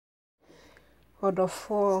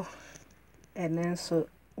Odofo enenso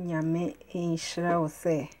nyame inhira wo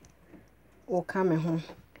se o ka me ho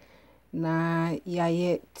na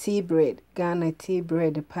yaye tea bread Ghana tea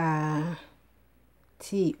bread pa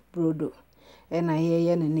tea brodo ena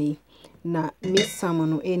yeye ne na misamo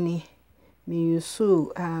no eni mi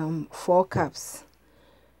yusu 4 cups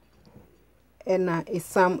ena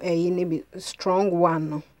isam ni bi strong one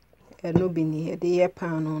no eno bi ni de ye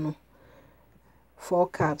pan no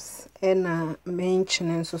 4 cups ena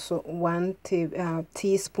menchine nso so 1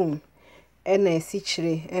 teaspoon ena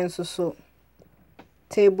esichire enso so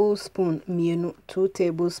tablespoon mienu 2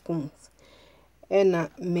 tablespoons ena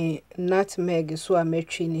me nutmeg so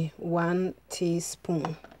ametwi ni 1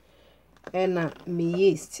 teaspoon ena me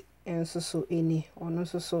yeast enso so eni ono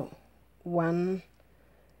so 1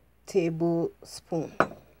 tablespoon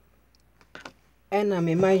ena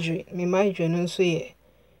me margarine nso ye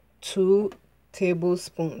 2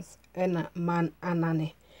 tablespoons ena man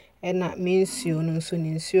anane ena mensuo no nso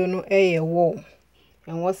nsuo no eye warm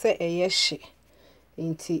enwo se eye hye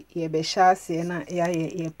nti ye be hyase na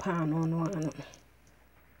ye pan no no ano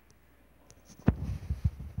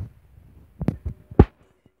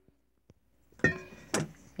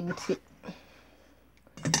nti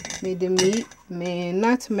me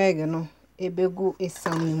nutmeg no ebegu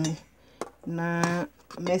esam mu na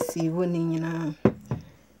mesi woni nyina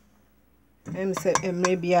se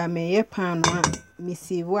emre bia me ye pan no a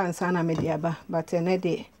misi wo ansa na me de aba but ene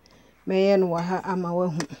de me ye no wa ha ama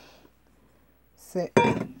wahu se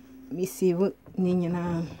misi wo ni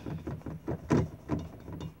nyina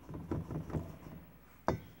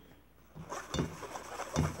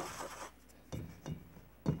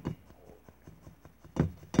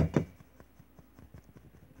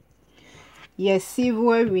yes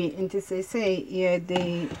we nti say ye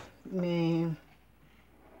de me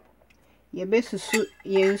ye besusu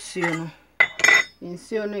ye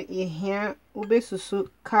nsuo no ye hia obesusu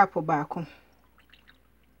cup baako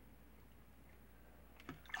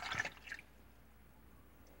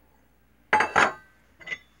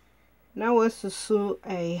na wasusu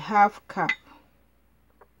a half cup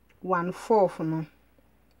 1/4 no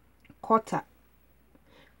quarter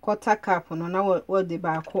cup no na wo de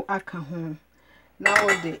baako aka ho na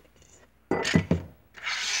wo de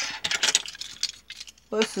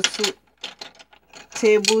wasusu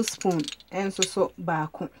tablespoon enso so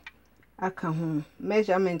baako aka ho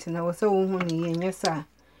measurement na wo se wo hu ni yenye sa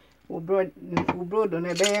wo brodo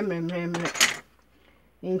na be ye memremre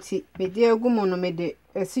nti me de agumo no me de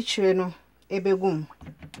esichire no ebegum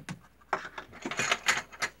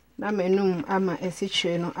na menum ama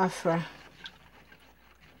esichire no afra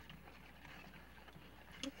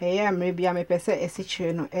eya amre bia me pese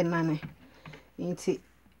esichire no enane nti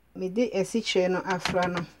me de esichire no afra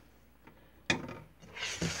no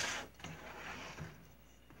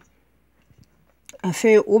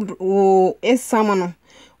afi o esam no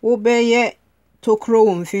wo be ye tokro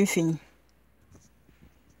wo mfinfin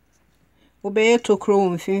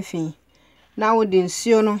na wo de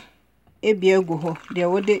nsuo no ebia egu ho de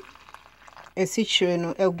wo de esichire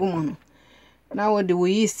no egum no na wo de wo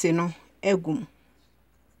yeast no egum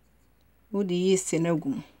wo de yeast no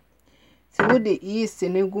egum se wo de yeast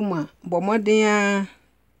no egum a bomoden a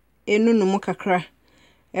enunum kakra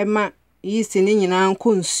ema yeast ni nyina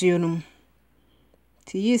nko nsuo no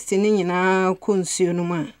ti yeast ni nyina nko nsuo no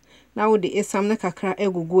ma na wo de esam ne kakra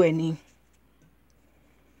egugu ani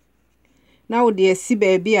na wo de esi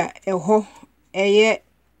baabi a eho eye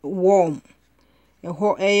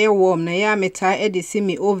warm na ya meta edisi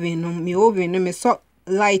me oven no me so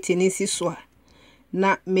light ni si so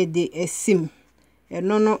na me de esim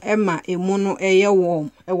eno no ema emu no eye warm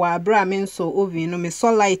wa abra me nso oven no me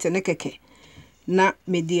so light ne keke na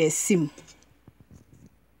me de esim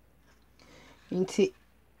nti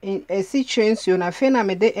esi chensio na fe na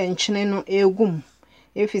me de enchene no egum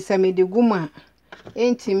efisa me de guma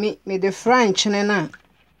entimi me de franchene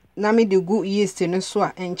na me de gu yeast no so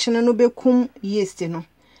a enchene no bekum yeast no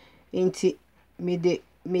enti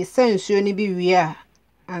me sansuo ni bi wie a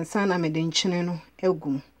ansa na me de enchene no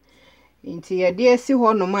egum enti ye de esi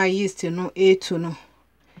ho no ma yeast no etu no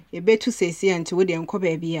ebetu sesi anti wo de enko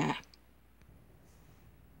ba bia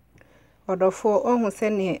odofo ohun se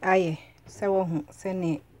ne aye se wo hu se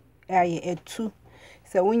ne aye etu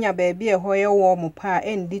se wonya ba bia ho ye wo mo pa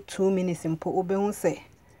endi 2 minutes mpo obehu se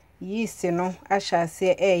yeast no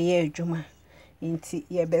ahase eye adwuma nti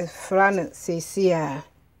ye be fra no sesi a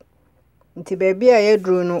nti ba bia ye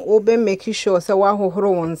dru no obe make sure se wa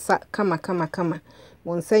hohoro wonsa kama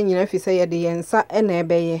wonsa nyina fi se ye de yensa na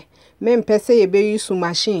ebeye me mpese ye be use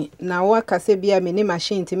machine na wa kase bia me ni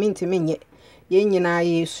machine ntimi nye ye nyina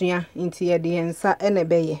ye sua nti ye de nsa ene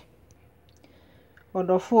beye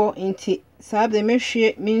odofo nti sabe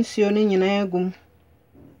mehwe mensuo no nyina agum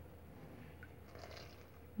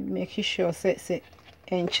make sure se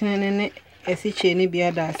enchene ne esiche ni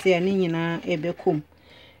bia da ase ani nyina ebekom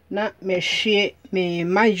na mehwe me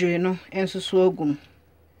margarine no ensusu agum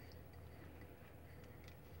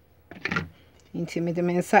nti me de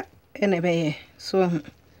mensa ene beye so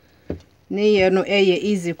ne ye no eye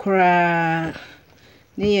easy kura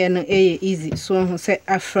ne ye no eye easy so ho se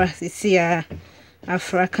afra sisia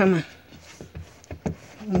afra kama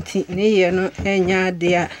nti ne ye no enya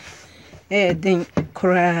de a den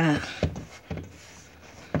kura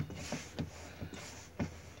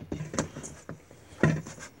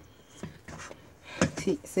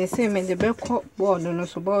ti se me de beko board no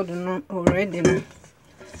so board no already no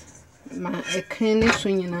ma ekran ne so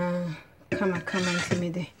nyina kama nti me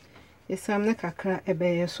de esam ne kakra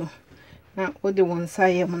ebeye so na odi won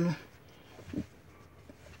sayem no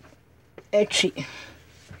etwi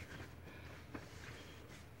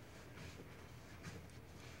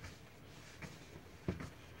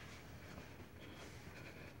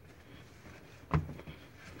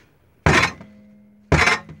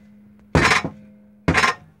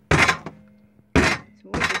so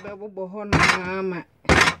odi bebo ho na ma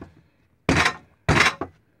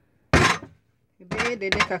ebe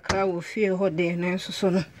de kakra wo fie ho de na nso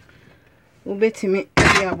no ubetimi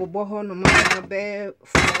e abobo ho no ma be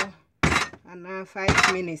 4 and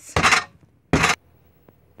 5 minutes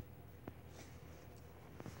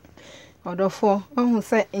odofo ohun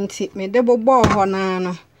se nti me de bobo ho na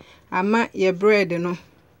no ama ye bread no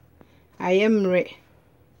ayemre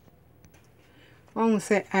ohun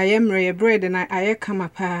se ayemre ye bread na aye kama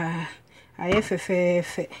pa aye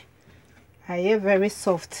fefefe aye very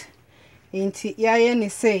soft nti yaye ni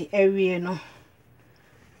say ewie no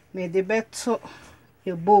me de beto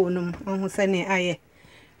ye bowl no ohun se ne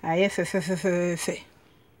aye fefefe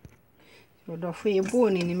odofo ye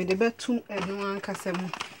bowl ni me de betum enu ankasa mu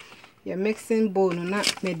ye mixing bowl no na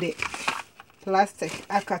me de plastic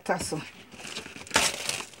akata so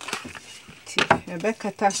ti ebe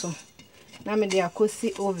kata so na me de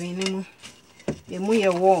akosi oven ni mu emu ye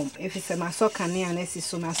warm efise maso kane anesi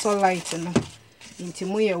so maso light no nti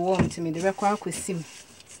mu ye warm ti me de be kwa akosim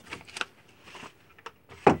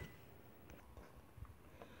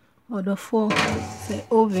odofo se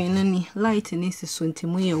oven ni light ni si so nti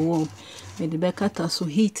mu ye warm me de be kata so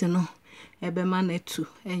heat no ebe ma na etu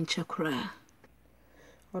enche kra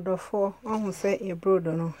odofo ohun se ye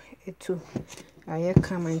brodo no etu aye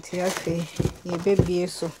kama nti afi ye bebie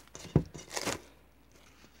so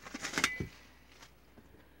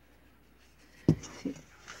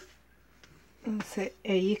se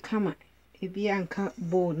eyi kama ebi anka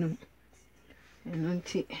bowl no eno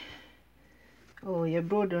nti ye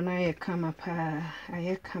brodo na ye kama pa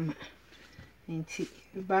aye kama nti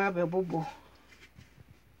ba be bobo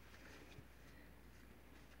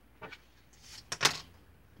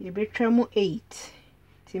ye betwa mu 8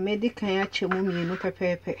 ti medican ya chemu mienu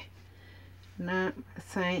pepepe na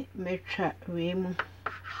sai metwa we mu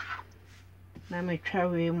na metwa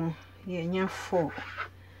we mu ye nya 4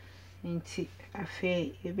 nti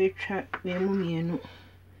afi ye betwa we mu mienu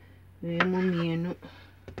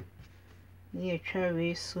ye twa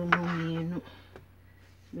we so mu mienu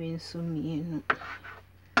we so mienu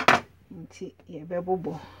nti ye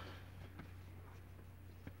bebobo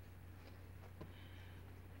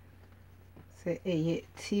se eye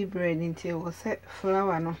tea bread nti wo se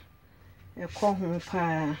flour no ekọ ho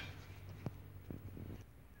pa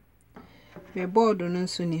me board no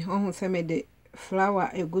nso ni ohun se me de flour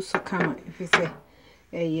eguso kama efise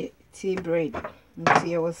eye tea bread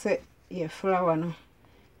nti wo se ye flour no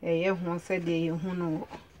eye ho se de ye hu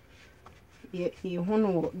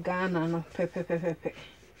no Ghana no pepepepepe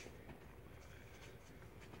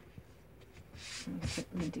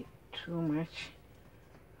me too much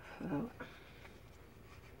flour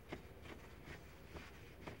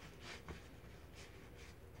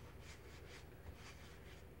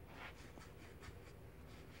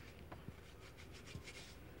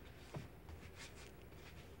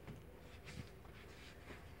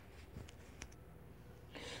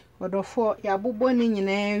odofo ya bobbo ni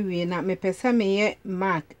nyina wie na mepesa meye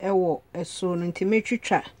mark ewo eso no nti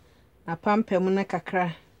metwitwa na pampam na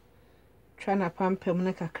kakra twa na pampam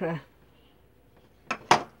na kakra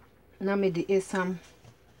na me de esam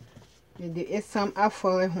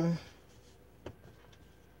afole ho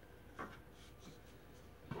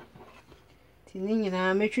ti ni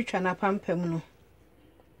nyina metwitwa na pampam no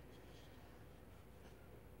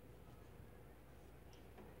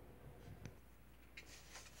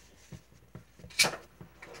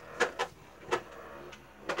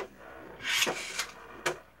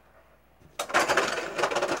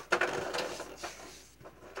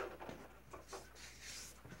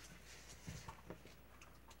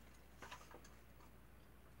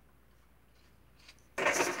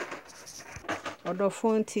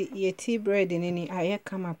Odofo nti ye tea bread ni aye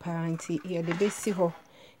kama pa nti ye de besi ho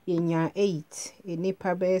ye nya 8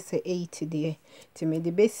 enipa be se 8 de ti me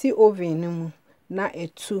de besi oven no mu na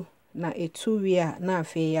etu wi a na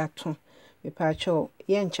afi ya to me pa cho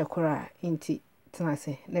ye nchekora nti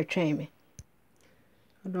tenase na twen me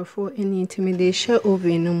odofo eni nti me de hye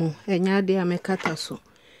oven no mu enya de amekata so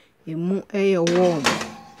emu eye warm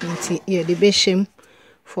nti ye de be shem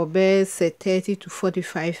for be say 30 to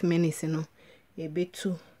 45 minutes no ye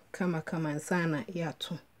betu kama nsana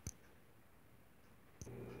yato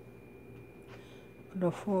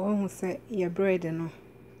odofo on say ye bread no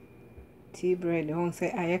tea bread on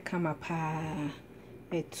say aye kama pa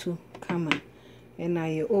etu kama ena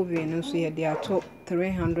ye oven no so ye de ato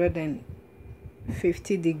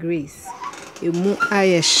 350 degrees emu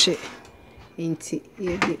aye hye nti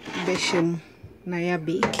ye de beshem na ya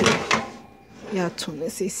bake yato na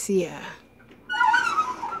sesia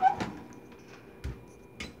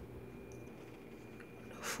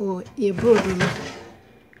for ye broad no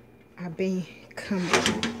aben kama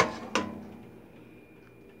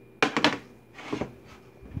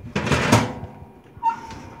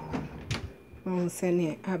on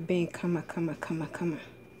sene aben kama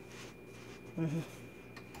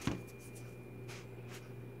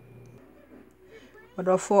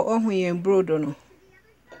odofo ohun ye broad no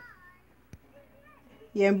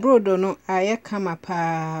ye broad no aye kama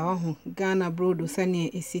pa ohun Ghana broad sene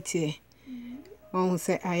esitie ohun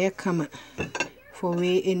se aye kama for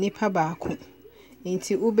we enipa baako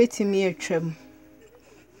nti ubetimi atwam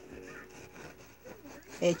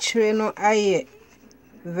echire no aye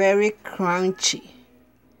very crunchy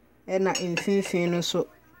ena mfinfin no so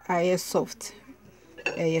aye soft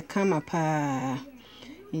eye kama pa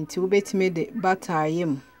nti ubetimi de butter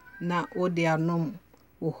ayem na ode anom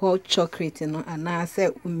wo hot chocolate no anase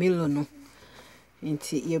umilo no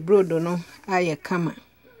nti ye brodo no aye kama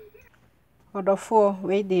odofo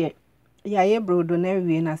we de ye brodo na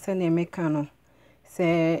wie na se na emeka no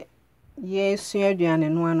se ye sua aduane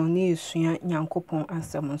no ano na esua nyankopon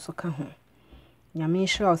asem nso ka ho nyame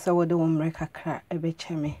hira se wode wo mre kakra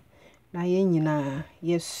ebecheme na ye nyina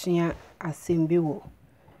ye sua asem bi wo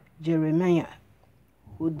Jeremiah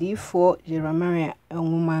odifo Jeremiah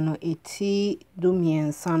enwuma no eti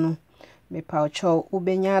dumiensa no me paucho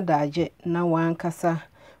ubenya adaje na wankasa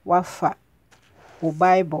wafa wo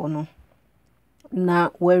Bible no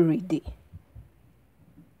na we read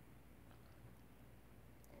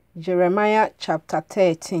Jeremiah chapter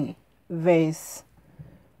 13 verse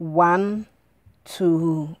 1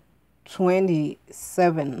 to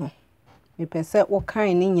 27 no me pese wo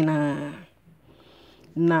kan ni nyina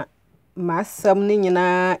na masam ni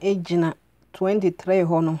nyina ejina 23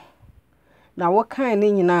 ho no na wo kan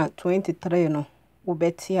ni nyina 23 no wo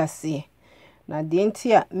beti ase na de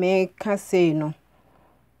ntia me ka sei no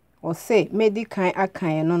o se medikan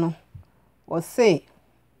akan no o se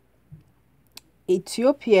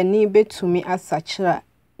Ethiopia ni betumi asachira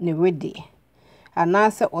ne wedi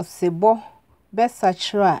anase osebo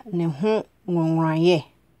besachira ne ho nwonwraye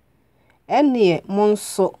ene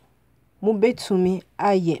monso mu betumi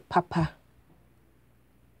aye papa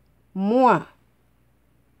moa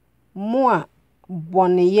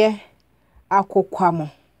boneye akokwamo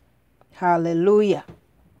hallelujah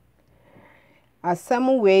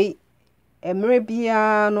asem we emre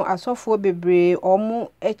bia no asofo bebre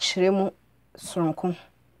omo ekire mu sonko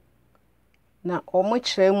na omo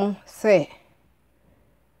kire mu se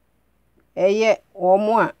eye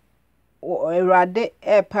omo a Ewrade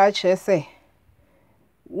pa kire se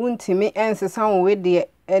wuntimi ensesa wo we de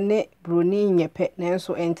ene broni nyepe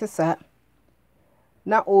nanso entesa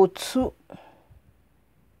na otu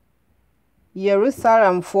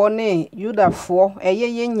Jerusalem fo ne Juda fo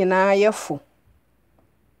eye nyina yefo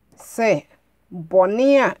se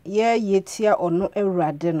boni a ye yetia ono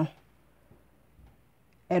Ewrade no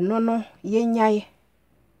eno no yenyae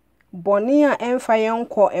boni a emfa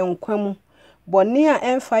yenko enkwam boni a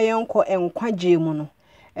emfa yenko enkwaje mu no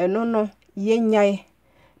eno no yenyae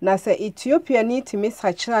na se Ethiopia ni timi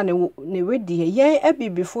sachira ne wedie yen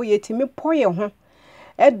abibifo yetimi poye ho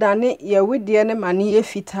edane ye wedie ne mane ye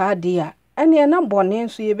fitaade a ene na boni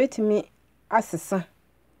nso ye betimi asesa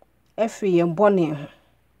efi ye boni ho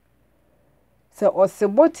se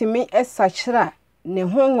osebotimi esachira ne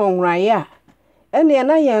ho nwonwraye a ene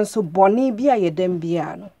na ye nso boni bia ye dam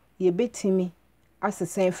bia no ye betimi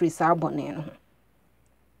asesa efi sa boni no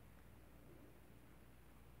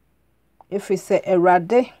efi se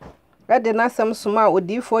Ewrade ade nasem soma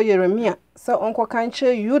odifo Yeremia se onko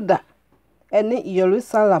kanche Juda ene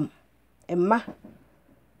Jerusalem emma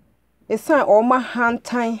esan oma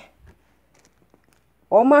hantan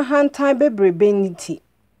Oma hantan bebrebe niti.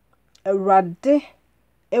 Awurade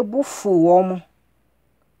ebufu womo.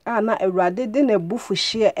 Na awurade de na ebufu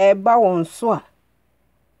hye eba won so a.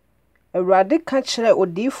 Awurade ka kire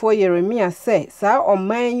odifo Yeremia say saa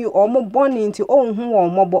oman yi omo boni nti onhu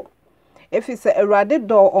won mobo. Efise awurade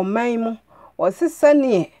do oman mu osisa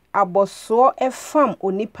ne aboso efam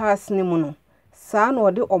onipa asne mu no. Saa na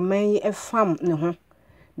ode oman yi efam ne ho.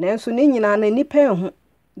 Nanso ne nyina na nipa ehu.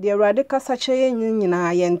 De awurade kasa kye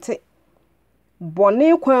nyina yente.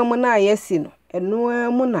 Bone kwan mu na yesi no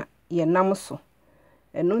eno mu na ye nam so.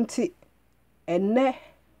 Eno nti enne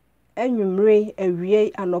anwumre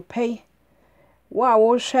awie anopei wa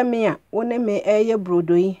wo hwe me a wo ne me eye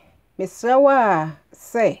brodo yi mesrewa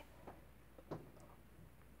se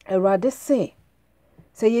awurade se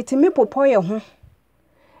yetimi popo ye ho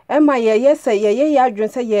ema ye se ye adwen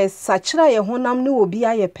se ye sachira ye honam ne obi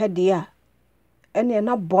aye pede a ene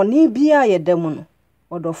na bone bia ye damu no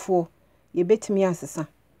odofo ye betimi asesa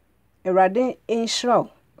awurade enhiraw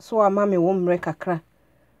so ama me wo mre kakra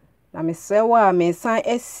na mesrewa mesan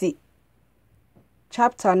esi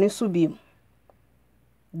chapter ne so bi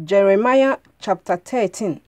Jeremiah chapter 13